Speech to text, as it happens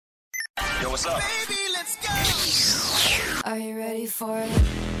Yo, what's up? Baby, let's go. Are you ready for it?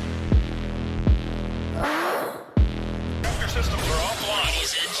 Your systems are offline.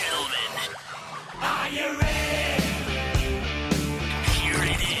 Ladies and gentlemen, Are you ready? here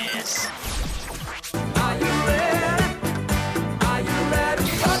it is. Are you ready? Are you ready?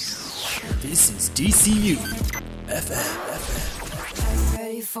 This is DCU FM. Are you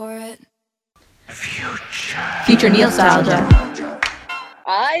ready for it? Future Nostalgia.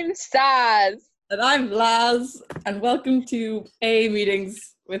 I'm Saz. And I'm Laz, and welcome to A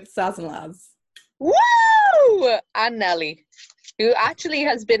Meetings with Saz and Laz. Woo! And Nelly, who actually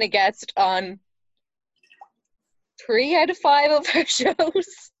has been a guest on 3 out of 5 of our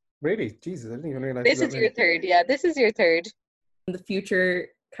shows. Really? Jesus, I didn't even realize. This is your third, yeah. This is your third. In the future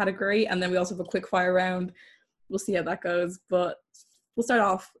category, and then we also have a quick fire round. We'll see how that goes, but we'll start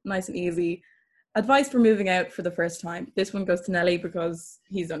off nice and easy. Advice for moving out for the first time. This one goes to Nelly because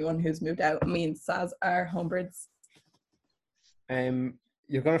he's the only one who's moved out. Me and Saz are homebirds.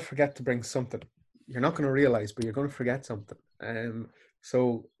 You're gonna forget to bring something. You're not gonna realize, but you're gonna forget something.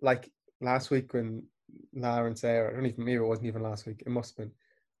 So like last week when Lara and Sarah, I don't even, maybe it wasn't even last week. It must have been,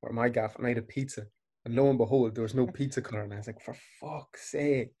 or my gaff, and I had a pizza, and lo and behold, there was no pizza cutter, and I was like, for fuck's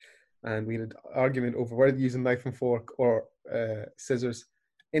sake! And we had an argument over whether to use a knife and fork or scissors.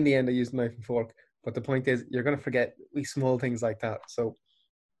 In the end, I used a knife and fork. But the point is, you're going to forget small things like that. So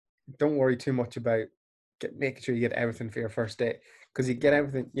don't worry too much about making sure you get everything for your first day. Because you get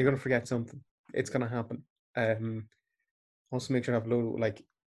everything, you're going to forget something. It's going to happen. Also, make sure you have low, like,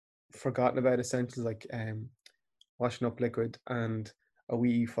 forgotten about essentials like washing up liquid and a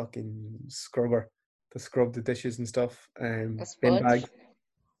wee fucking scrubber to scrub the dishes and stuff. A Bin sponge. bag.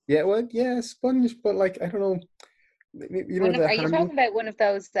 Yeah, well, yeah, a sponge, but like, I don't know. You know, Are you talking about one of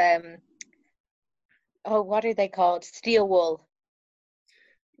those, what are they called? Steel wool.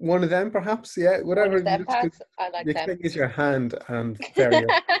 One of them, perhaps, yeah, whatever. One of them looks good. packs? I like You them. can't use your hand and very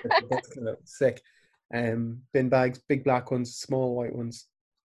that's kind of sick. Bin bags, big black ones, small white ones,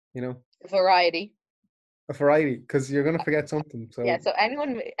 you know, Variety. a variety, because you're gonna forget something. So Yeah, so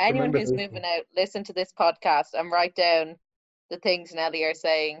anyone remember who's those moving out, listen to this podcast and write down the things Nelly is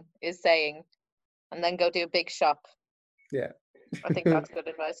saying, and then go do a big shop. yeah. I think that's good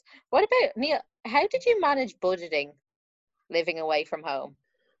advice. What about Neil? How did you manage budgeting living away from home?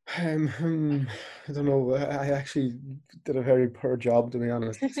 I don't know. I actually did a very poor job, to be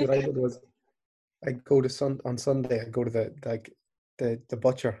honest. So what I did was, I'd go to on Sunday. I'd go to the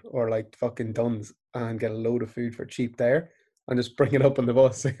butcher or like fucking Dunn's and get a load of food for cheap there, and just bring it up on the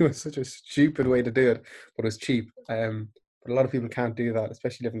bus. It was such a stupid way to do it, but it was cheap. But a lot of people can't do that,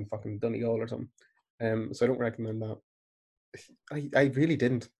 especially living in fucking Donegal or something. So I don't recommend that. I really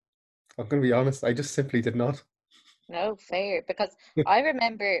didn't. I'm gonna be honest. I just simply did not. No, fair. Because I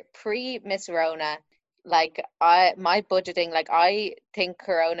remember pre-Miss Rona, like my budgeting, like I think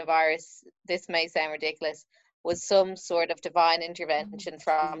coronavirus, this may sound ridiculous, was some sort of divine intervention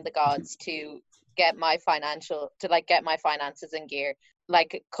from the gods to get my finances in gear.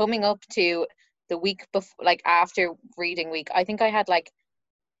 Like coming up to the week before, like after reading week, I think I had like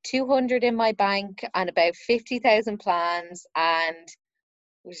 200 in my bank and about 50,000 plans, and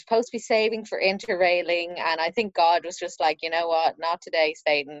we were supposed to be saving for interrailing, and I think God was just like, you know what, not today,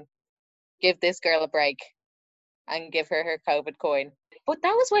 Satan. Give this girl a break and give her COVID coin. But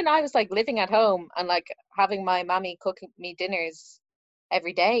that was when I was like living at home and like having my mammy cooking me dinners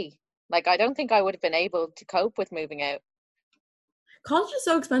every day. Like I don't think I would have been able to cope with moving out. College is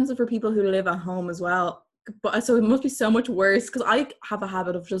so expensive for people who live at home as well. But so it must be so much worse because I have a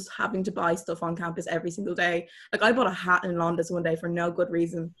habit of just having to buy stuff on campus every single day. Like I bought a hat in Londis one day for no good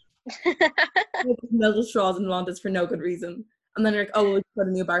reason. Melted straws in Londis for no good reason. And then you're like, oh, we'll put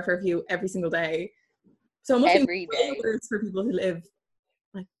a new bar for a few every single day. So it must Every be way day. worse for people who live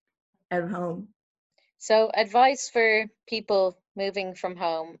like out of home. So advice for people moving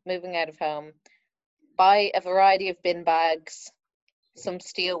out of home: buy a variety of bin bags, some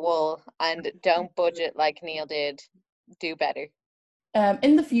steel wool, and don't budget like Neil did. Do better.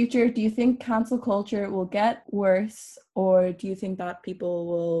 In the future, do you think cancel culture will get worse, or do you think that people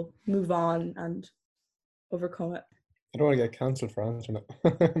will move on and overcome it? I don't want to get cancelled for answering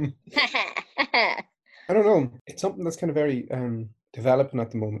it. I don't know. It's something that's kind of very developing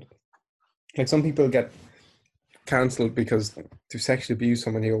at the moment. Like some people get cancelled because they sexually abuse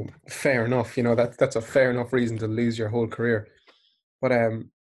someone. You go, fair enough. You know that's a fair enough reason to lose your whole career. But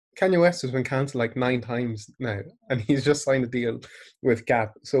Kanye West has been cancelled like 9 times now, and he's just signed a deal with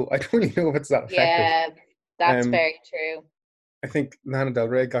Gap. So I don't really know if it's that effective. Yeah, that's very true. I think Lana Del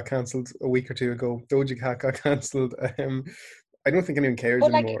Rey got cancelled a week or two ago. Doja Cat got cancelled. I don't think anyone cares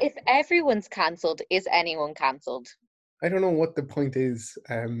But like, anymore. if everyone's cancelled, is anyone cancelled? I don't know what the point is.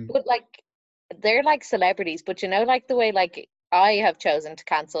 But like, they're like celebrities. But you know, like the way like I have chosen to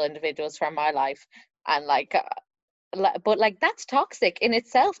cancel individuals from my life, and like, but like that's toxic in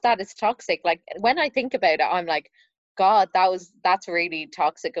itself. That is toxic. Like when I think about it, I'm like, God, that's really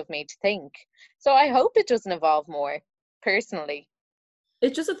toxic of me to think. So I hope it doesn't evolve more. Personally,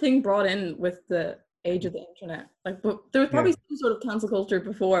 It's just a thing brought in with the age of the internet. Like, but there was probably Yeah. some sort of cancel culture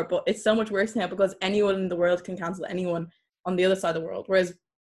before, but it's so much worse now because anyone in the world can cancel anyone on the other side of the world. Whereas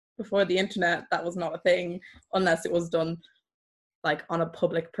before the internet, that was not a thing unless it was done like on a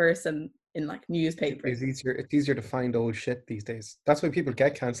public person in like newspapers. It's easier to find old shit these days. That's why people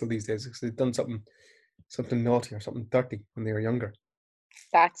get cancelled these days, because they've done something naughty or something dirty when they were younger.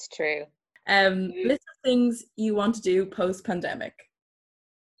 that's true. List of things you want to do post pandemic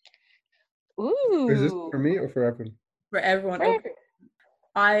Is this Ooh, for me or for everyone? for everyone. for Okay. every-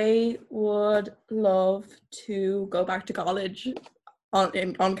 I would love to go back to college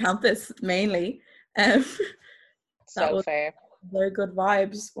on campus mainly. That so was fair. very good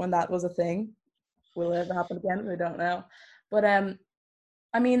vibes when that was a thing. Will it ever happen again? We don't know. But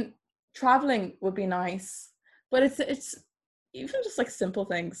I mean, traveling would be nice. But it's even just like simple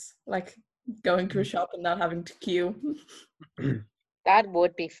things like going to a shop and not having to queue. That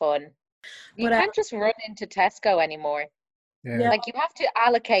would be fun. You But, can't just run into Tesco anymore. Yeah. Like you have to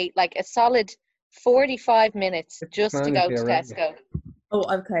allocate like a solid 45 minutes just to planning go to to be around it. Tesco.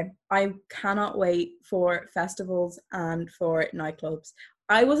 Oh, okay. I cannot wait for festivals and for nightclubs.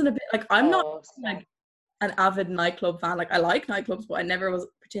 I wasn't a bit like I'm not Oh, like an avid nightclub fan. Like I like nightclubs, but I never was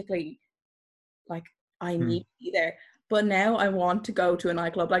particularly like I Hmm. need to be there. But now I want to go to a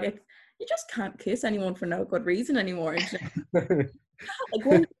nightclub. Like you just can't kiss anyone for no good reason anymore. It's just, like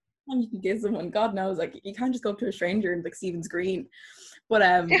one time you can kiss someone, God knows, like you can't just go up to a stranger and like Stephen's Green.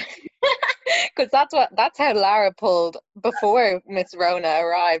 But because that's how Lara pulled before Miss Rona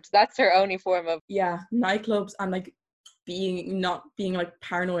arrived. That's her only form of. yeah, nightclubs and like not being like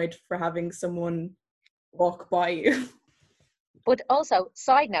paranoid for having someone walk by you. But also,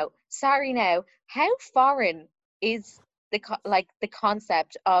 side note, sorry now, how foreign is like the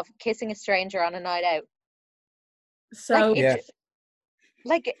concept of kissing a stranger on a night out? So Like Yeah.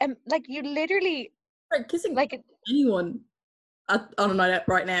 it, like you literally like kissing like anyone on a night out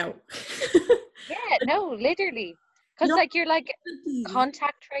right now. yeah, no, literally, because No. like you're like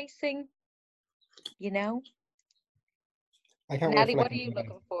contact tracing, you know. I can't wait Nelly, for what like are you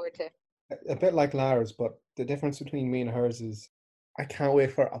looking forward to? a bit like Lara's, but the difference between me and hers is I can't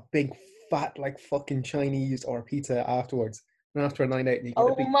wait for a big fat like fucking Chinese or pizza afterwards. And after a night out, you get a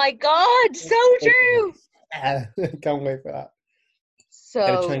Oh big. my God, so true, Can't wait for that.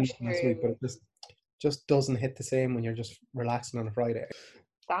 Get a so Chinese last week, but true. it just doesn't hit the same when you're just relaxing on a Friday.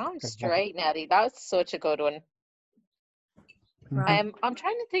 Damn straight, Nelly. That's such a good one. Right. I'm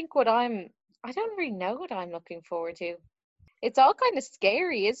trying to think what I don't really know what I'm looking forward to. It's all kind of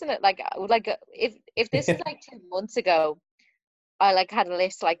scary, isn't it? Like if this was like 2 months ago, I like had a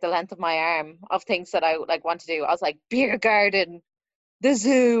list like the length of my arm of things that I like want to do. I was like beer garden, the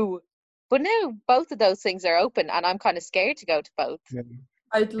zoo. But now both of those things are open and I'm kind of scared to go to both. Yeah.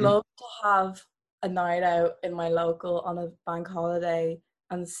 I'd love to have a night out in my local on a bank holiday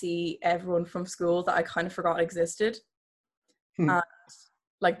and see everyone from school that I kind of forgot existed. And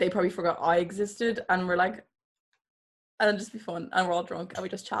like they probably forgot I existed and we're like, and it'd just be fun and we're all drunk and we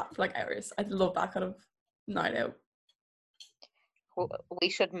just chat for like hours. I'd love that kind of night out. We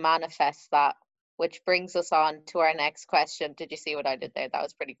should manifest that, which brings us on to our next question. Did you see what I did there? That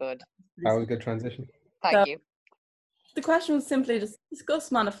was pretty good. That was a good transition. Thank you. The question was simply just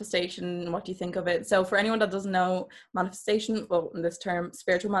discuss manifestation and what do you think of it. So for anyone that doesn't know, manifestation, well, in this term,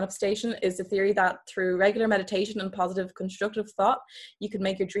 spiritual manifestation, is the theory that through regular meditation and positive constructive thought, you can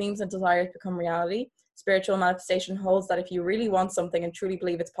make your dreams and desires become reality. Spiritual manifestation holds that if you really want something and truly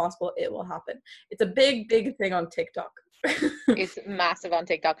believe it's possible, it will happen. It's a big, big thing on TikTok. It's massive on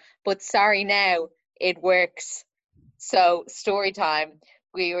TikTok. But sorry now, it works. So story time.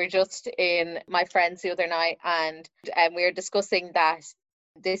 We were just in my friends the other night and we were discussing that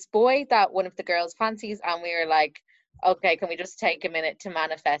this boy that one of the girls fancies, and we were like, okay, can we just take a minute to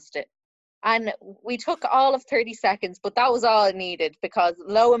manifest it? And we took all of 30 seconds, but that was all it needed because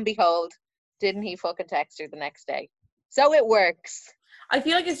lo and behold, didn't he fucking text her the next day? So it works. I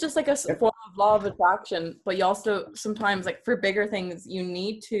feel like it's just like a form of law of attraction, but you also sometimes, like for bigger things, you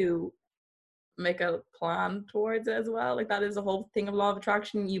need to make a plan towards it as well. Like that is the whole thing of law of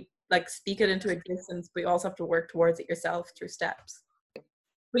attraction. You like speak it into existence, but you also have to work towards it yourself through steps. But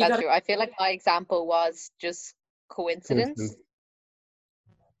you That's gotta, true. I feel like my example was just coincidence.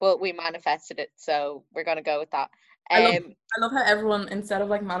 but we manifested it, so we're gonna go with that. I love how everyone, instead of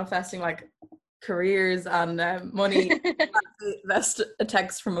like manifesting like careers and money, invest a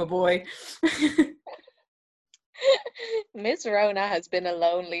text from a boy. Miss Rona has been a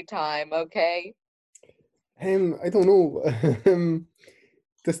lonely time, okay? I don't know.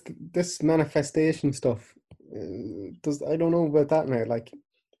 This manifestation stuff. I don't know about that now. Like,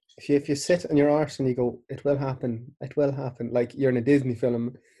 if you sit on your arse and you go, it will happen. Like you're in a Disney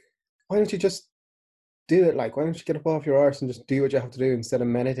film. Why don't you just do it? Like, why don't you get up off your arse and just do what you have to do instead of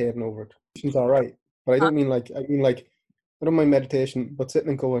meditating over it? It's all right, but I don't mean like. I mean like, I don't mind meditation, but sitting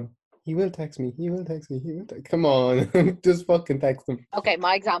and going, he will text me. Come on, just fucking text him. Okay,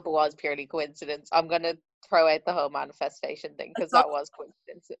 my example was purely coincidence. I'm gonna throw out the whole manifestation thing because that was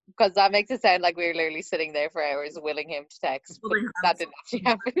coincidence. Because that makes it sound like we were literally sitting there for hours willing him to text, but that didn't actually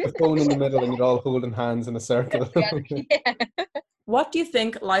happen. The phone in the middle and you're all holding hands in a circle. Yeah. What do you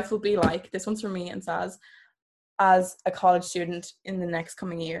think life will be like? This one's for me and Saz, as a college student in the next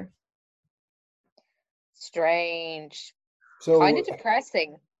coming year. Strange. So Kind of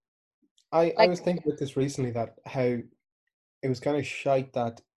depressing. I Like- was thinking about this recently, that how it was kind of shite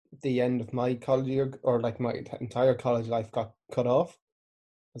that the end of my college year, or like my entire college life, got cut off.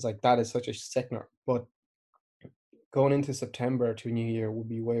 I was like, that is such a sickener. But going into September to a new year would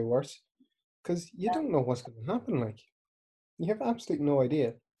be way worse, because you don't know what's going to happen. Like, you have absolutely no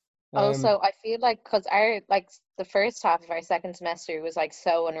idea. Also, I feel like because the first half of our second semester was like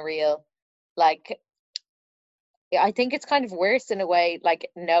so unreal. Like, I think it's kind of worse in a way, like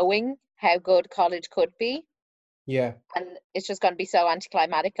knowing how good college could be, Yeah, and it's just going to be so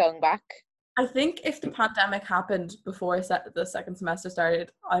anticlimactic going back. I think if the pandemic happened before the second semester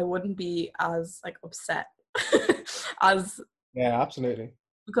started, I wouldn't be as like upset as yeah, absolutely.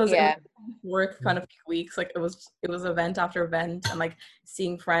 because Yeah. it was work kind of weeks. Like it was event after event, and like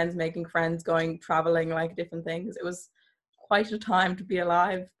seeing friends, making friends, going traveling, like different things. It was quite a time to be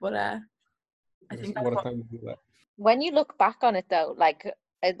alive. But I think that's What a what, time to do that. When you look back on it though,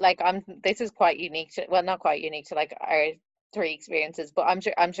 this is quite unique to, well, not quite unique to like our three experiences, but I'm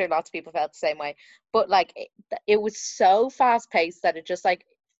sure lots of people felt the same way. But like it was so fast paced that it just like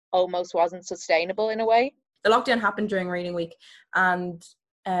almost wasn't sustainable in a way. the lockdown happened during reading week, and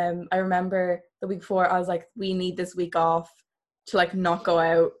I remember the week before I was like, we need this week off to like not go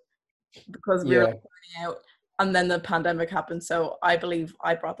out because we were like, going out. And then the pandemic happened, so I believe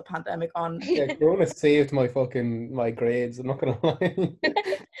I brought the pandemic on. Yeah, Corona saved my grades. I'm not gonna lie.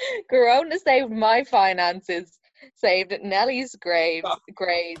 Corona saved my finances, saved Nellie's grades.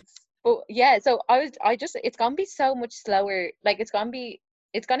 But yeah, so it's gonna be so much slower. Like it's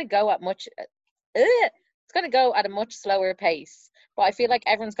gonna go at a much slower pace. But I feel like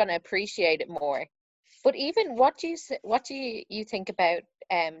everyone's gonna appreciate it more. But even what do you think about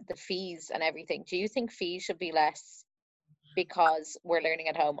the fees and everything? Do you think fees should be less because we're learning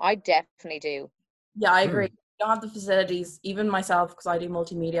at home? I definitely do. Yeah, I agree. We don't have the facilities, even myself, because I do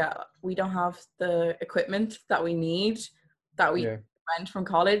multimedia, we don't have the equipment that we need, that we went from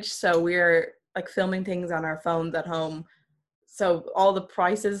college. So we're like filming things on our phones at home. So all the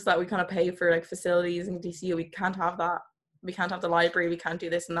prices that we kind of pay for like facilities in DCU, we can't have that. We can't have the library, we can't do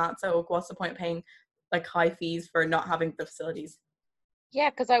this and that. So what's the point of paying like high fees for not having the facilities?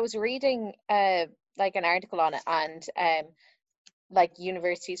 Yeah, because I was reading like an article on it, and like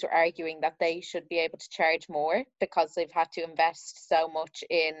universities were arguing that they should be able to charge more because they've had to invest so much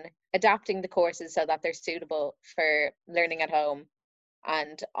in adapting the courses so that they're suitable for learning at home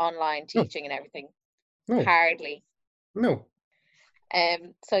and online teaching and everything. No. Hardly. No.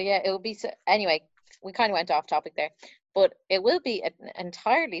 So yeah, it will be anyway, we kind of went off topic there, but it will be an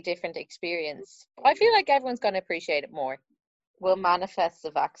entirely different experience. I feel like everyone's going to appreciate it more. We'll manifest the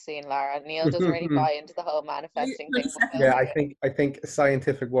vaccine, Lara. Neil doesn't really buy into the whole manifesting thing. Yeah, I think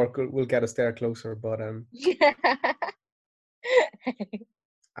scientific work will get us there closer, but Yeah.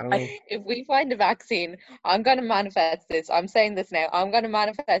 I don't know. If we find a vaccine, I'm going to manifest this. I'm saying this now. I'm going to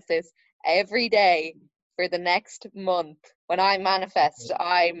manifest this every day for the next month. When I manifest,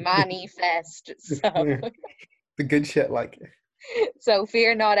 I manifest. The good shit, like. So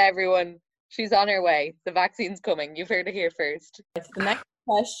fear not, everyone. She's on her way. The vaccine's coming. You've heard it here first. The next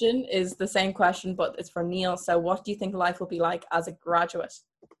question is the same question, but it's for Neil. So what do you think life will be like as a graduate?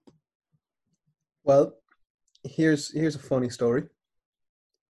 Well, here's a funny story.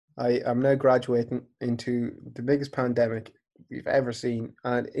 I am now graduating into the biggest pandemic we've ever seen,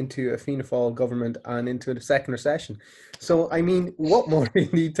 and into a Fianna Fáil government, and into the second recession. So, I mean, what more do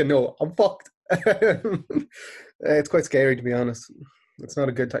you need to know? I'm fucked. It's quite scary, to be honest. It's not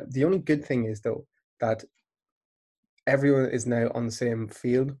a good time. The only good thing is, though, that everyone is now on the same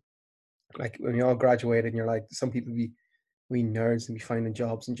field. Like when you all graduated, and you're like, some people be we nerds and be finding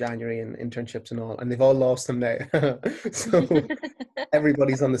jobs in January and internships and all, and they've all lost them now. So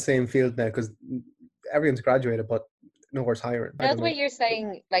everybody's on the same field now because everyone's graduated, but nowhere's hiring. I Now don't the know. way you're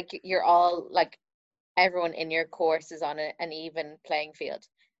saying, like you're all like everyone in your course is on an even playing field.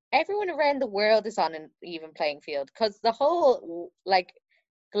 Everyone around the world is on an even playing field because the whole like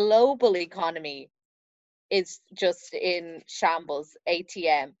global economy is just in shambles,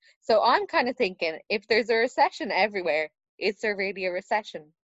 ATM. So I'm kind of thinking if there's a recession everywhere, is there really a recession?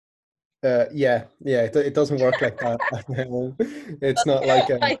 Yeah, it doesn't work like that. It's not like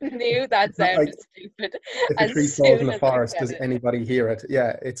I knew that it's not like sounded stupid if a as tree falls in soon the as I forest, said does it. anybody hear it?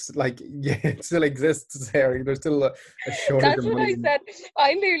 Yeah, it's like yeah, it still exists, Harry. There's still a shortage That's of what money. I said.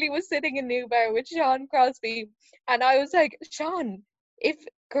 I literally was sitting in Newbar with Sean Crosby, and I was like, Sean, if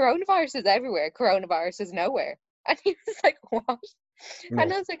coronavirus is everywhere, coronavirus is nowhere. And he was like, what? And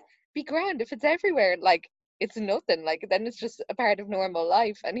No. I was like, be grand. If it's everywhere, like, it's nothing. Like, then it's just a part of normal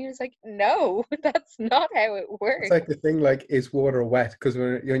life. And he was like, no, that's not how it It's works. like the thing like is water wet? Because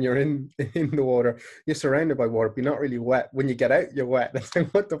when you're in the water, you're surrounded by water, but you're not really wet. When you get out, you're wet. It's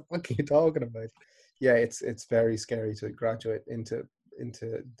like what the fuck are you talking about? Yeah, it's very scary to graduate into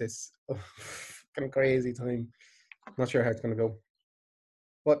this kind of crazy time. Not sure how it's gonna go,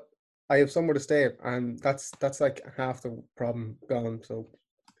 but I have somewhere to stay, and that's like half the problem gone. So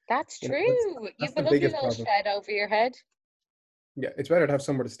That's you know true. that's You've a the lovely biggest little problem. shed over your head. Yeah, it's better to have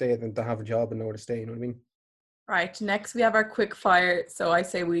somewhere to stay than to have a job and nowhere to stay. You know what I mean? Right, next we have our quick fire. So I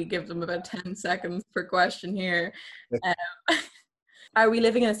say we give them about 10 seconds per question here. Yeah. Are we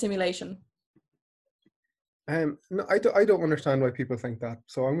living in a simulation? No, I don't understand why people think that.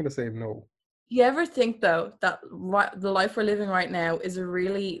 So I'm gonna say no. Do you ever think though that the life we're living right now is a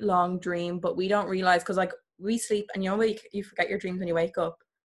really long dream, but we don't realize because like we sleep and you forget your dreams when you wake up.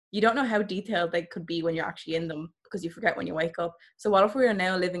 You don't know how detailed they could be when you're actually in them because you forget when you wake up. So what if we are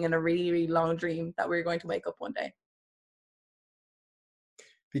now living in a really, really long dream that we're going to wake up one day?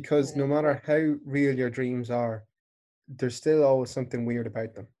 Because no matter how real your dreams are, there's still always something weird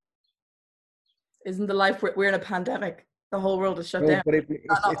about them. Isn't the life we're in a pandemic? The whole world is shut No, down. but it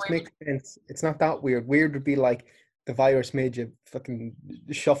Not weird. makes sense. It's not that weird. Weird would be like the virus made you fucking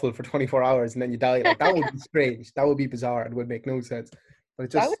shuffle for 24 hours and then you die. Like that would be strange. That would be bizarre. It would make no sense. But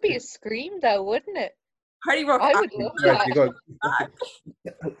it That just would be a scream, though, wouldn't it? Party Rock. I would love yeah, that. you go.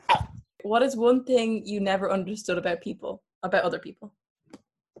 What is one thing you never understood about other people?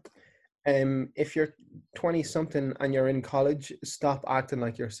 If you're 20 something and you're in college, stop acting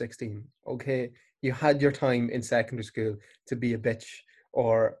like you're 16. Okay, you had your time in secondary school to be a bitch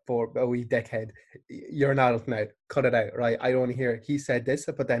or for a wee dickhead. You're an adult now. Cut it out, right? I don't want to hear he said this,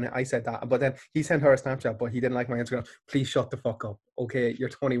 but then I said that, but then he sent her a Snapchat, but he didn't like my Instagram. Please shut the fuck up. Okay, you're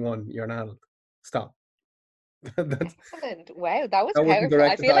 21. You're an adult. Stop. That's, Excellent. Wow, that was that wasn't powerful. I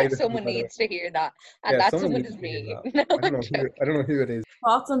directed feel like either, someone by the way. needs to hear that. And Yeah, that someone someone needs is to hear me. that. No, I don't I'm know who joking. I don't know who it is.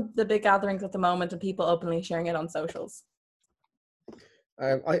 Thoughts on the big gatherings at the moment and people openly sharing it on socials?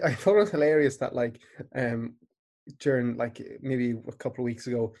 I thought it was hilarious that like during like maybe a couple of weeks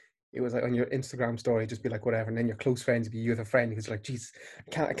ago, it was like on your Instagram story, just be like whatever, and then your close friends be you with a friend because like, geez,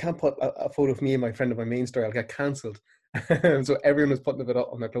 I can't put a photo of me and my friend on my main story. I'll get cancelled. So everyone was putting it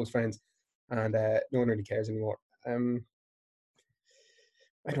up on their close friends, and no one really cares anymore. I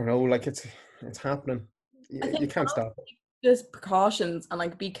don't know, like it's happening. I You think can't stop it. just precautions and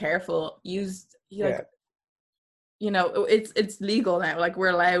like be careful. Yeah, It's legal now. Like we're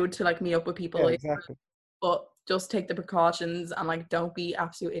allowed to like meet up with people, yeah, exactly. but just take the precautions and like don't be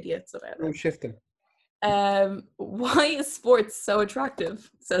absolute idiots about No it. shifting. Why is sports so attractive?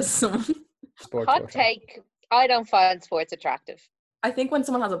 Says someone. Sports. Hot take. I don't find sports attractive. I think when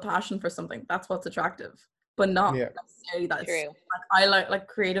someone has a passion for something, that's what's attractive, but not Yeah. necessarily that. True. Like I like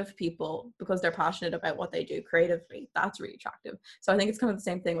creative people because they're passionate about what they do creatively. That's really attractive. So I think it's kind of the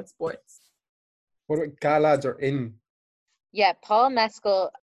same thing with sports. What about gal lads are in? Yeah, Paul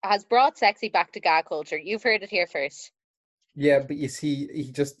Mescal has brought sexy back to gay culture. You've heard it here first. Yeah, but you see,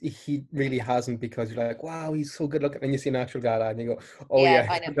 he really hasn't because you're like, wow, he's so good looking, and you see an actual guy and you go, oh Yeah,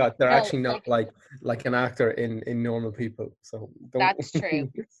 yeah, I know. God, they're No, actually not like an actor in normal people. So don't. That's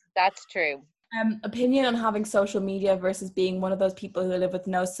true. That's true. Opinion on having social media versus being one of those people who live with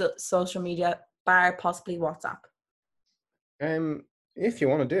no social media, bar possibly WhatsApp. If you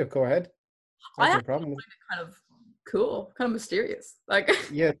want to do it, go ahead. I That's no actually problem. find it kind of cool, kind of mysterious. Like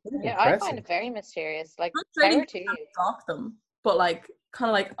Yeah, it's pretty Yeah, I find impressive. it very mysterious. Like, not saying power you to you. can't stalk them, but like kind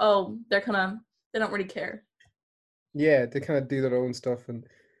of like, oh, they don't really care. Yeah, they kind of do their own stuff, and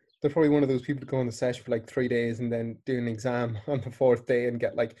they're probably one of those people to go on the session for like 3 days and then do an exam on the 4th day and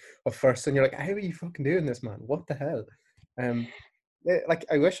get like a first, and you're like, how are you fucking doing this, man? What the hell? Like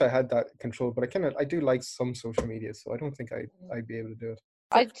I wish I had that control, but I do like some social media, so I don't think I'd be able to do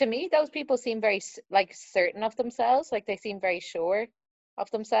it. To me, those people seem very like certain of themselves. Like they seem very sure of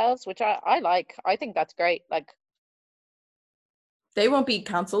themselves, which I like. I think that's great. Like They won't be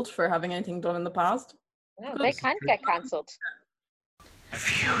cancelled for having anything done in the past. no, they can't get cancelled.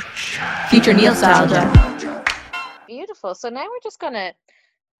 Future nostalgia. Beautiful. So now we're just gonna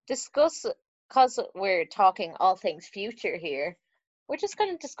discuss, because we're talking all things future here. We're just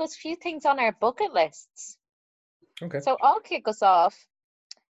gonna discuss a few things on our bucket lists. Okay. So I'll kick us off.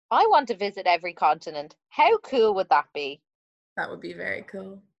 I want to visit every continent. How cool would that be? That would be very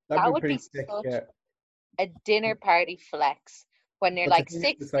cool. That would pretty be sick, such yeah. a dinner party flex when you're But the like thing is,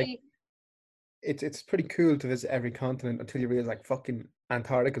 60. it's like- It's pretty cool to visit every continent until you realize like fucking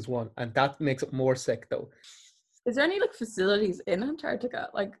Antarctica's one, and that makes it more sick though. Is there any like facilities in Antarctica?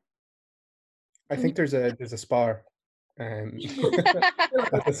 Like, I think there's a spar. At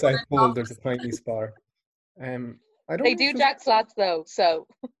the South Pole, there's a tiny spar. I don't They know do if jack flats though, so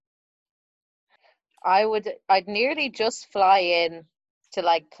I'd nearly just fly in to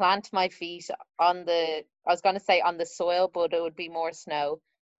like plant my feet on the, I was gonna say on the soil, but it would be more snow.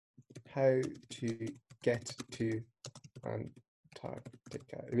 how to get to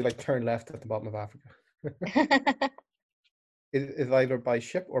Antarctica. It'd be like turn left at the bottom of Africa. It's either by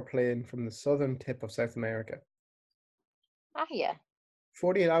ship or plane from the southern tip of South America. Ah, yeah.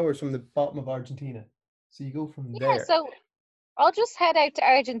 48 hours from the bottom of Argentina. So you go from Yeah, there. so I'll just head out to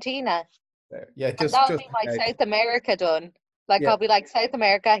Argentina. There. Yeah, And just that'll be my out. South America done. Like Yeah. I'll be like, South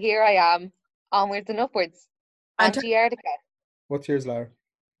America, here I am, onwards and upwards. Antarctica. What's yours, Laura?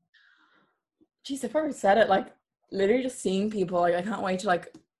 geez, if I ever said it, like literally just seeing people, like I can't wait to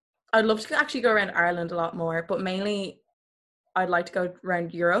like. I'd love to actually go around Ireland a lot more, but mainly I'd like to go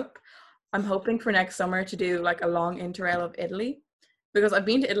around Europe. I'm hoping for next summer to do like a long interrail of Italy, because I've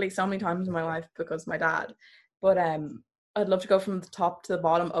been to Italy so many times in my life because of my dad. But I'd love to go from the top to the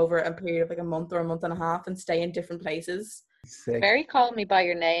bottom over a period of like a month or a month and a half and stay in different places. Sick. Very call me by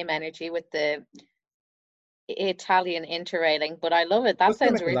your name energy with the Italian interrailing, but I love it. That Doesn't it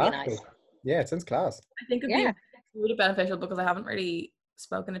sounds make you really laugh, nice. though? Yeah, it sounds class. I think it'd Yeah. be really beneficial because I haven't really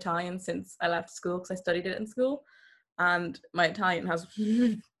spoken Italian since I left school because I studied it in school, and my Italian has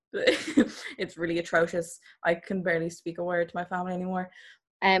it's really atrocious. I can barely speak a word to my family anymore.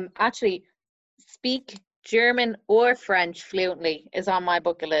 Actually, speak German or French fluently is on my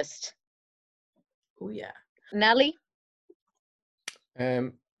bucket list. Oh yeah. Nelly?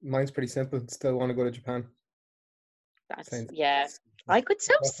 Mine's pretty simple. Still want to go to Japan. Sounds- Yeah. I could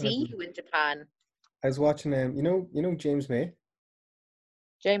so see Definitely. you in Japan. I was watching you know James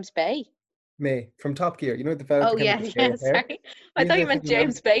James Bay. May from Top Gear. You know the fella. Oh, that came yeah, with the yeah, straight hair? sorry. I He's thought you the meant thing on-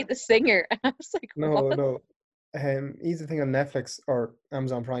 James Bay, the singer. I was like, No, what? no. He's the thing on Netflix or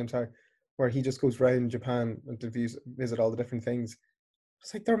Amazon Prime, sorry, where he just goes around Japan and to visit all the different things.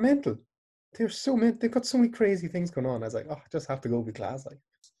 It's like they're mental. They're so mental. They've got so many crazy things going on. I was like, oh, I just have to go be class. Like,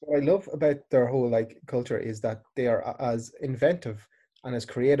 what I love about their whole like culture is that they are as inventive and as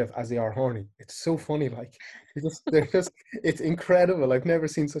creative as they are horny. It's so funny. Like, it's incredible. I've never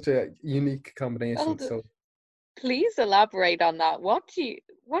seen such a unique combination. Well, So Please elaborate on that. What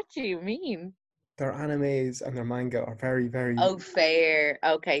do you mean? their animes and their manga are very, very. Oh, fair.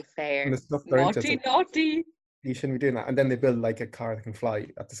 Okay, and fair. the stuff they're into, it's Naughty, like, naughty. you shouldn't be doing that. And then they build like a car that can fly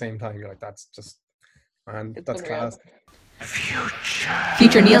at the same time. You're like, that's just, man, It's that's unreal. class.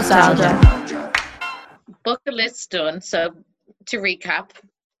 Future nostalgia. Bucket list done. So to recap,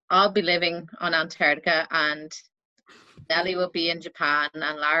 I'll be living on Antarctica and Nelly will be in Japan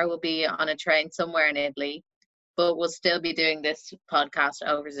and Lara will be on a train somewhere in Italy, but we'll still be doing this podcast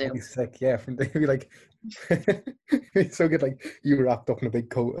over That'd Zoom. be sick, yeah. From they'd be like, it's so good. Like you wrapped up in a big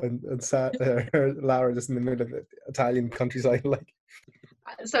coat and sat Lara just in the middle of the Italian countryside. Like,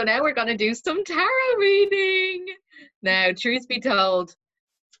 So now we're going to do some tarot reading. Now, truth be told,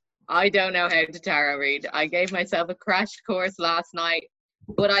 I don't know how to tarot read. I gave myself a crash course last night,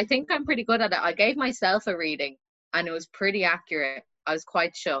 but I think I'm pretty good at it. I gave myself a reading and it was pretty accurate. I was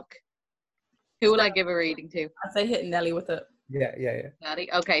quite shook. Who will I give a reading to? I'd say hit Nelly with it. yeah.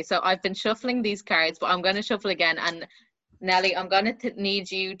 Nelly? Okay, so I've been shuffling these cards, but I'm going to shuffle again. And Nelly, I'm going to need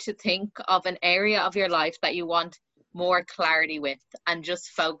you to think of an area of your life that you want more clarity with and just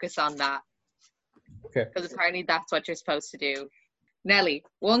focus on that. Okay. Because apparently that's what you're supposed to do. Nelly,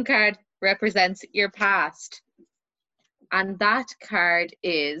 one card represents your past. And that card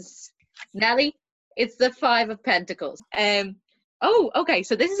is, Nelly, it's the 5 of Pentacles. Oh, okay.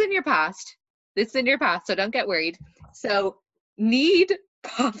 So this is in your past. This is in your past, so don't get worried. So need,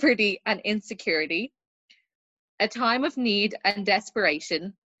 poverty, and insecurity. A time of need and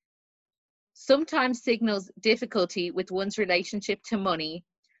desperation. Sometimes signals difficulty with one's relationship to money,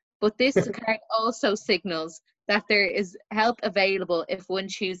 but this card also signals that there is help available if one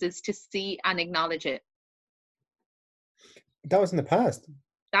chooses to see and acknowledge it. That was in the past.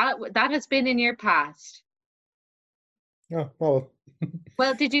 That has been in your past. Oh, well.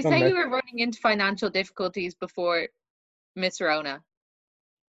 Well, did you Some say may- you were running into financial difficulties before Miss Rona?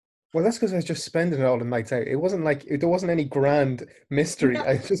 Well, that's because I was just spending it all the nights out. It wasn't like there wasn't any grand mystery. No.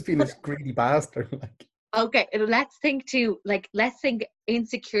 I was just being a greedy bastard. Like, Okay, let's think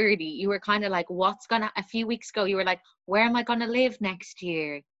insecurity. You were kind of like, a few weeks ago, you were like, where am I going to live next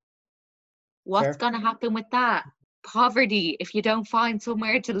year? What's Fair. going to happen with that? Poverty, if you don't find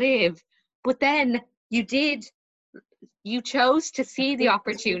somewhere to live. But then you chose to see the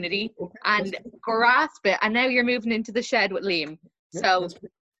opportunity and grasp it, and now you're moving into the shed with Liam. Yeah, So,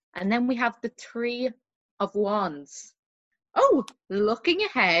 that's- and then we have the Three of Wands. Oh, looking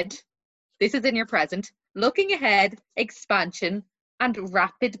ahead. This is in your present. Looking ahead, expansion, and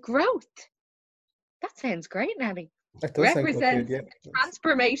rapid growth. That sounds great, Nelly. that does sound quite Represents good, yeah.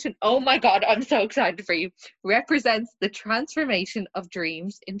 transformation. Oh my God, I'm so excited for you. Represents the transformation of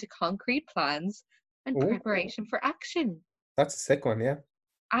dreams into concrete plans and Ooh. preparation for action. That's a sick one, yeah.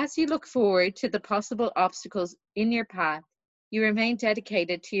 As you look forward to the possible obstacles in your path, you remain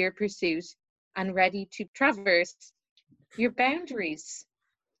dedicated to your pursuit and ready to traverse your boundaries.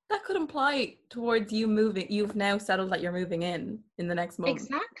 That could imply towards you moving. You've now settled that you're moving in the next month.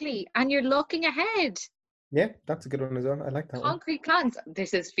 Exactly. And you're looking ahead. Yeah, that's a good one as well. I like that one. Concrete plans.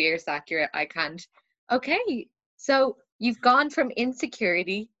 This is fierce accurate. I can't. Okay. So you've gone from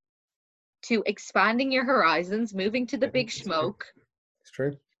insecurity to expanding your horizons, moving to the Yeah, big it's true. smoke. It's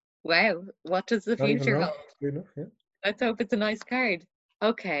true. Wow. What does the Not even future wrong. hold? Good enough, yeah. Let's hope it's a nice card.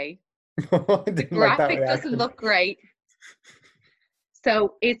 Okay. I The didn't like that graphic doesn't reaction. look great.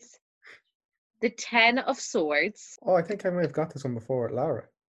 So it's the 10 of Swords, Oh, I think I might have got this one before, Laura.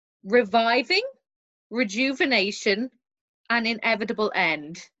 reviving, rejuvenation, and inevitable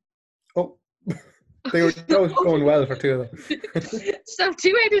end. Oh, they were both going well for two of them. So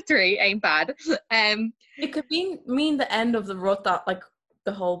 2 out of 3 ain't bad. It could mean the end of the rut that like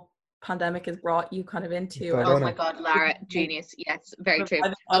the whole pandemic has brought you kind of into. I Oh don't my know. God, Lara, genius. Yes, very true.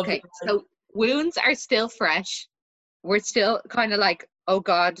 Reviving of Okay, the- so wounds are still fresh. We're still kind of like, oh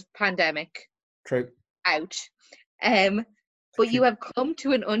God, pandemic, True. ouch. But you have come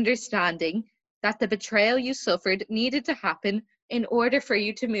to an understanding that the betrayal you suffered needed to happen in order for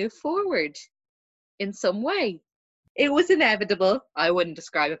you to move forward in some way. It was inevitable. I wouldn't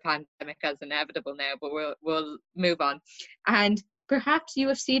describe a pandemic as inevitable now, but we'll move on. And perhaps you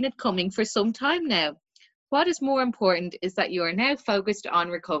have seen it coming for some time now. What is more important is that you are now focused on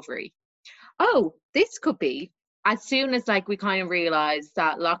recovery. Oh, this could be as soon as like we kind of realized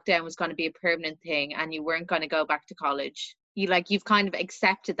that lockdown was going to be a permanent thing and you weren't going to go back to college. You've kind of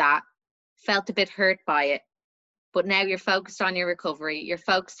accepted that, felt a bit hurt by it, but now you're focused on your recovery. You're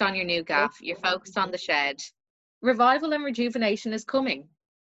focused on your new gaff. You're focused on the shed. Revival and rejuvenation is coming.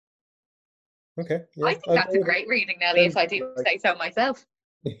 Okay. Yeah. I think that's a great reading, Nelly, if I do say so myself.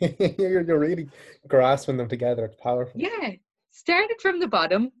 You're really grasping them together. It's powerful. Yeah, started from the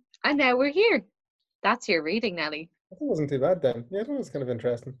bottom and now we're here. That's your reading, Nelly. I think it wasn't too bad then. Yeah, I thought it was kind of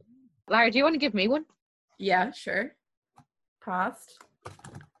interesting. Lara, do you want to give me one? Yeah, sure. Past,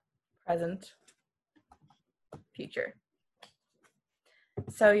 present, future.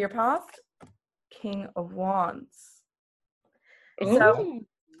 So your past, King of Wands. So Ooh.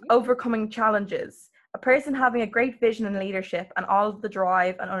 overcoming challenges. A person having a great vision and leadership and all of the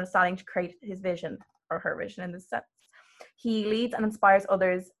drive and understanding to create his vision or her vision in this sense. He leads and inspires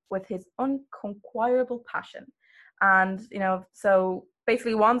others with his unconquerable passion. And, so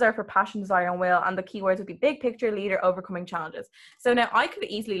basically wands are for passion, desire, and will, and the keywords would be big picture, leader, overcoming challenges. So now I could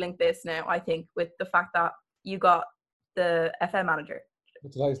easily link this now, I think, with the fact that you got the FM manager,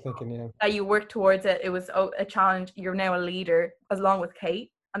 That's what I was thinking, yeah. that you worked towards it. It was a challenge. You're now a leader along with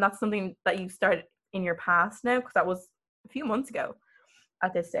Kate. And that's something that you started in your past now, because that was a few months ago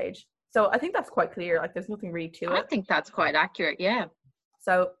at this stage. So I think that's quite clear. Like there's nothing really to I it. think that's quite accurate, yeah.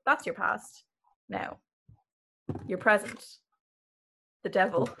 So that's your past. Now, your present. The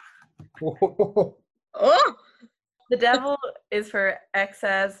devil. Oh, The devil is for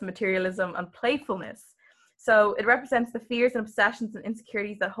excess, materialism, and playfulness. So it represents the fears and obsessions and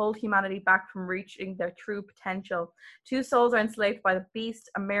insecurities that hold humanity back from reaching their true potential. Two souls are enslaved by the beast,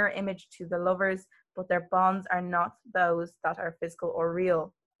 a mirror image to the lovers, but their bonds are not those that are physical or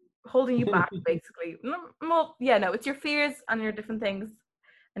real. Holding you back, basically. Well, yeah, no, it's your fears and your different things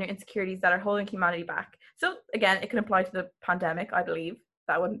and your insecurities that are holding humanity back. So again, it can apply to the pandemic, I believe.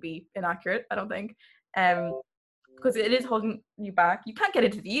 That wouldn't be inaccurate, I don't think. Because it is holding you back. You can't get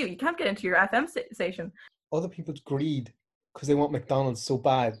into the U. You can't get into your FM station. Other people's greed because they want McDonald's so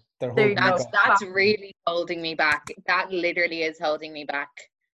bad. They're There you holding go. you back. That's really holding me back. That literally is holding me back.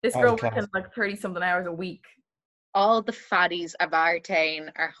 This That girl was class. working like 30-something hours a week. All the fatties of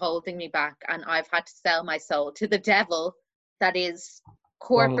Artane are holding me back, and I've had to sell my soul to the devil that is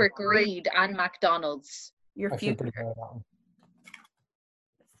corporate greed and McDonald's. Your I feel future. pretty bad about that one.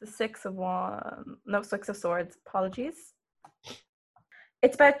 It's the 6 of Swords. Apologies.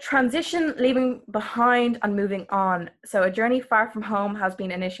 It's about transition, leaving behind and moving on. So a journey far from home has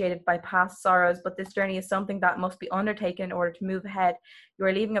been initiated by past sorrows, but this journey is something that must be undertaken in order to move ahead. You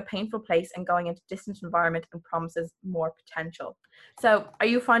are leaving a painful place and going into a distant environment and promises more potential. So are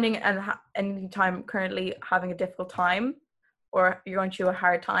you finding any time currently having a difficult time, or you're going through a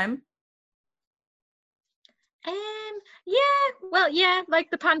hard time? Yeah,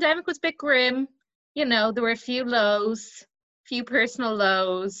 like the pandemic was a bit grim. You know, there were a few lows, few personal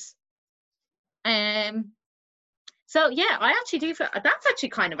lows. So yeah, I actually do feel that's actually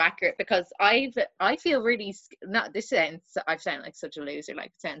kind of accurate, because I feel really not this sounds I sound like such a loser, like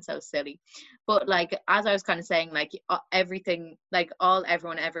it sounds so silly, but like as I was kind of saying, like everything, like all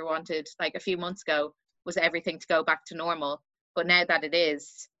everyone ever wanted like a few months ago was everything to go back to normal, but now that it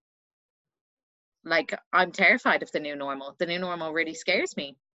is, like I'm terrified of the new normal. The new normal really scares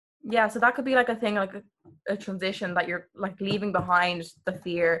me. Yeah, so that could be like a thing, like a transition that you're like leaving behind the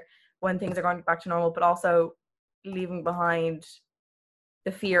fear when things are going back to normal, but also leaving behind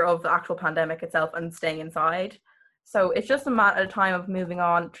the fear of the actual pandemic itself and staying inside. So it's just a matter of time of moving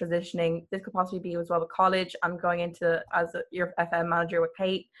on, transitioning. This could possibly be as well with college and going into your FM manager with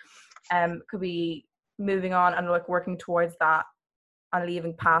Kate. Could be moving on and like working towards that and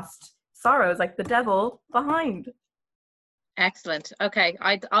leaving past sorrows like the devil behind. Excellent. Okay,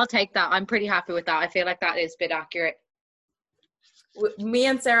 I'll take that. I'm pretty happy with that. I feel like that is a bit accurate. Me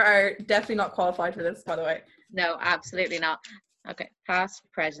and Sarah are definitely not qualified for this, by the way. No, absolutely not. Okay, past,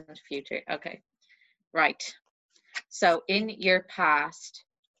 present, future. Okay, right. So in your past,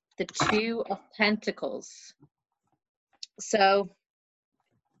 the Two of Pentacles. So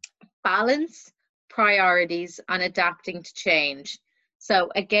balance, priorities, and adapting to change. So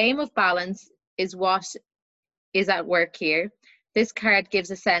a game of balance is what is at work here. This card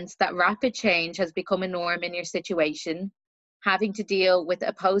gives a sense that rapid change has become a norm in your situation. Having to deal with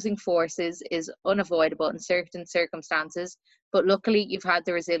opposing forces is unavoidable in certain circumstances, but luckily you've had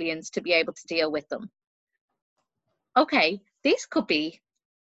the resilience to be able to deal with them. Okay, this could be,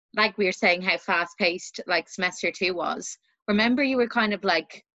 like we were saying, how fast-paced like semester 2 was. Remember, you were kind of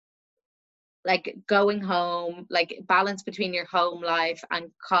like going home, like balance between your home life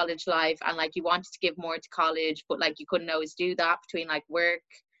and college life, and like you wanted to give more to college, but like you couldn't always do that between like work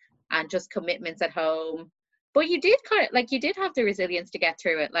and just commitments at home. But you did kind of like, you did have the resilience to get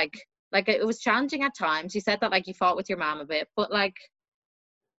through it. Like it was challenging at times. You said that like you fought with your mom a bit, but like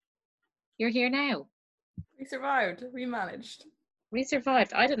you're here now. We survived. We managed. We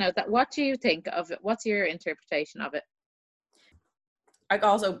survived. I don't know that. What do you think of it? What's your interpretation of it? I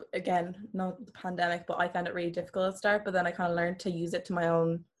also, again, not the pandemic, but I found it really difficult at the start, but then I kind of learned to use it to my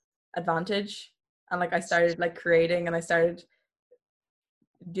own advantage. And like I started like creating and I started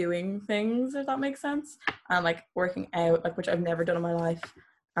doing things, if that makes sense. And like working out, like which I've never done in my life.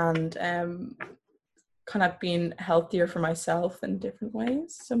 And kind of being healthier for myself in different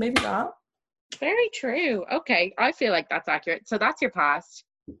ways. So maybe that. Very true. Okay, I feel like that's accurate. So that's your past.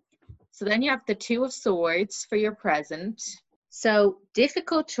 So then you have the Two of Swords for your present. So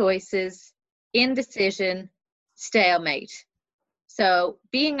difficult choices, indecision, stalemate. So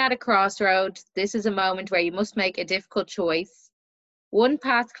being at a crossroad, this is a moment where you must make a difficult choice. One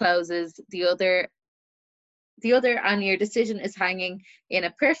path closes, the other, and your decision is hanging in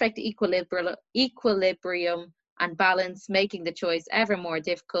a perfect equilibrium and balance, making the choice ever more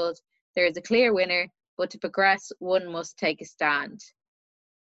difficult. There is a clear winner, but to progress, one must take a stand.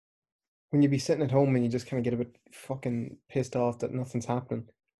 When you be sitting at home and you just kind of get a bit fucking pissed off that nothing's happening.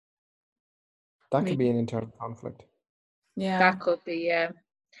 That could be an internal conflict. Yeah. That could be, yeah.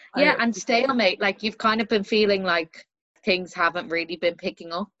 Yeah, and stalemate, like you've kind of been feeling like things haven't really been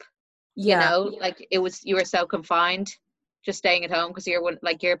picking up. Yeah. You know, like you were so confined, just staying at home because you're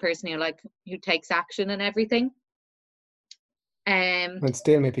a person who takes action and everything. And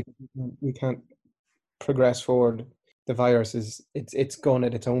stalemate because we can't progress forward the virus is it's going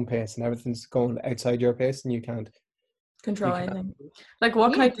at its own pace and everything's going outside your pace and you can't Control can't- anything. Like,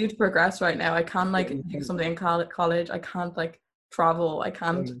 what can I Yeah. do to progress right now? I can't like you do can- something in college. I can't like travel. I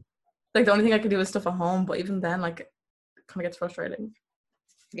can't. um, Like, the only thing I can do is stuff at home. But even then, like, it kind of gets frustrating.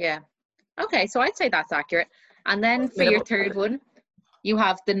 Yeah. Okay, so I'd say that's accurate. And then for Made your up- third one, you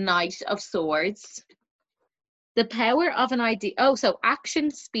have the Knight of Swords. The power of an idea. Oh, so action,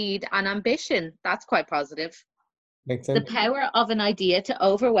 speed, and ambition. That's quite positive. makes The sense. power of an idea to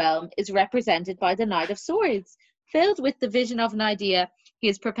overwhelm is represented by the Knight of Swords. Filled with the vision of an idea, he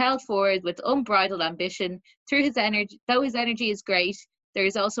is propelled forward with unbridled ambition. Through his energy, though his energy is great, there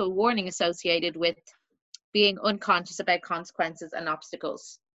is also a warning associated with being unconscious about consequences and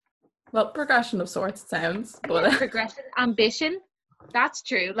obstacles. Well, progression of sorts it sounds, but Progressive ambition, that's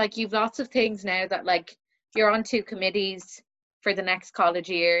true. Like, you've lots of things now that, like, you're on 2 committees for the next college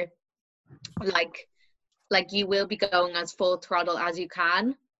year. Like you will be going as full throttle as you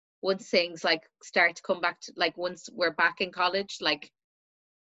can once things like start to come back to, like, once we're back in college, like,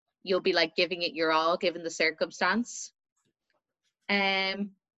 you'll be like giving it your all given the circumstance.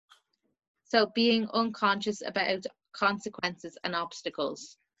 So being unconscious about consequences and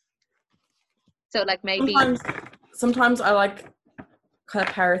obstacles. So like maybe sometimes I like kind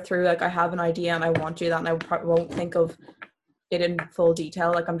of power through. Like, I have an idea and I want to do that, and I won't think of it in full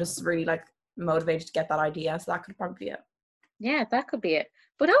detail. Like, I'm just really like motivated to get that idea. So that could probably be it. yeah, that could be it.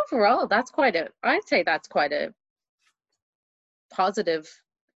 But overall, I'd say that's quite a positive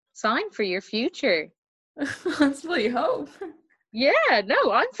sign for your future. That's what you hope. Yeah,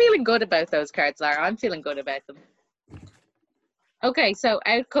 no, I'm feeling good about those cards, Lara. I'm feeling good about them. Okay, so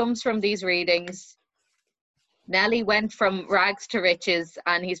outcomes from these readings. Nelly went from rags to riches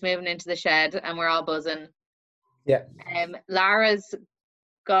and he's moving into the shed and we're all buzzing. Yeah. Lara's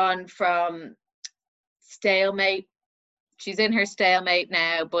gone from stalemate. She's in her stalemate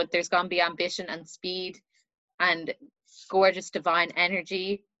now, but there's going to be ambition and speed and gorgeous divine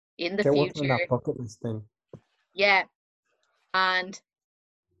energy in the Get working on future. that bucket list thing. Yeah. And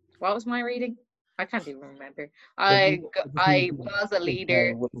what was my reading? I can't even remember. I was a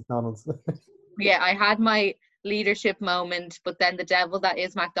leader. With McDonald's. Yeah, I had my leadership moment, but then the devil that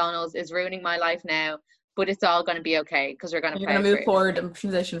is McDonald's is ruining my life now. But it's all going to be okay because we're going to You're going to pray move for it. forward and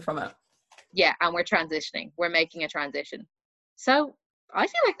transition from it. Yeah, and we're transitioning. We're making a transition. So I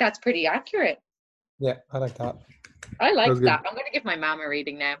feel like that's pretty accurate. Yeah, I like that. I like That was good. that. I'm going to give my mom a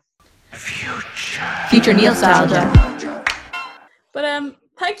reading now. Future nostalgia. But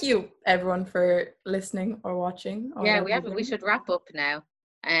thank you everyone for listening or watching. Or Yeah, whatever we you're should doing. wrap up now.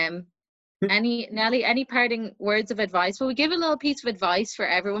 Nelly, any parting words of advice? Will we give a little piece of advice for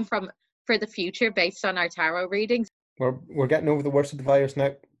everyone for the future based on our tarot readings? We're getting over the worst of the virus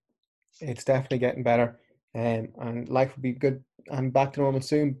now. It's definitely getting better, and life will be good and back to normal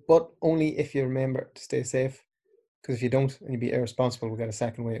soon. But only if you remember to stay safe, because if you don't and you be irresponsible, we'll get a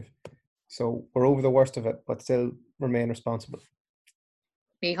second wave. So we're over the worst of it, but still remain responsible.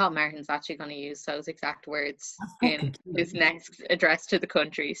 Micheál Martin's actually going to use those exact words in his next address to the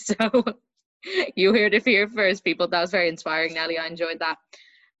country. So you heard it here first, people. That was very inspiring, Nelly. I enjoyed that.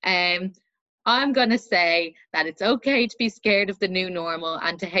 I'm going to say that it's okay to be scared of the new normal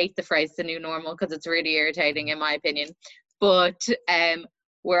and to hate the phrase the new normal because it's really irritating in my opinion. But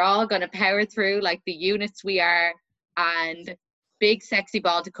we're all going to power through like the units we are, and big sexy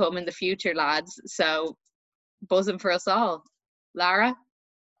ball to come in the future, lads. So buzzing for us all. Lara?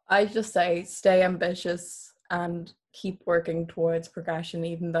 I just say stay ambitious and keep working towards progression,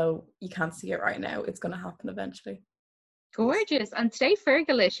 even though you can't see it right now. It's going to happen eventually. Gorgeous. And stay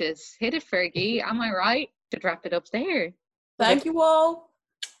Fergalicious. Hit it, Fergie. Am I right? To wrap it up there. Thank you all.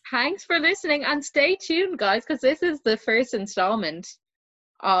 Thanks for listening and stay tuned, guys, because this is the first installment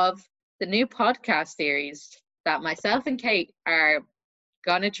of the new podcast series that myself and Kate are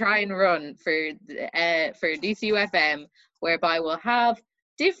gonna try and run for DCUFM, whereby we'll have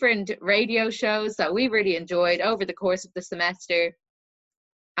different radio shows that we really enjoyed over the course of the semester,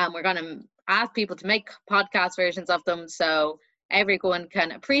 and we're gonna ask people to make podcast versions of them so everyone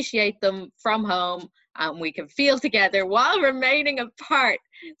can appreciate them from home and we can feel together while remaining apart.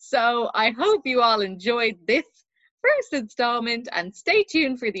 So I hope you all enjoyed this first installment and stay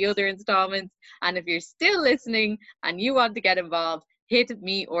tuned for the other installments. And if you're still listening and you want to get involved, hit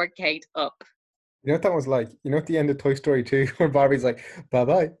me or Kate up. You know what that was like? You know at the end of Toy Story 2 where Barbie's like,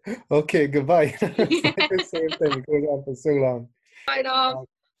 bye-bye, okay, goodbye. It's like the same thing. It goes on for so long. Right off.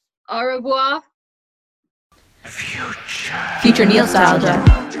 Au revoir. Future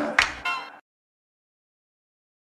nostalgia.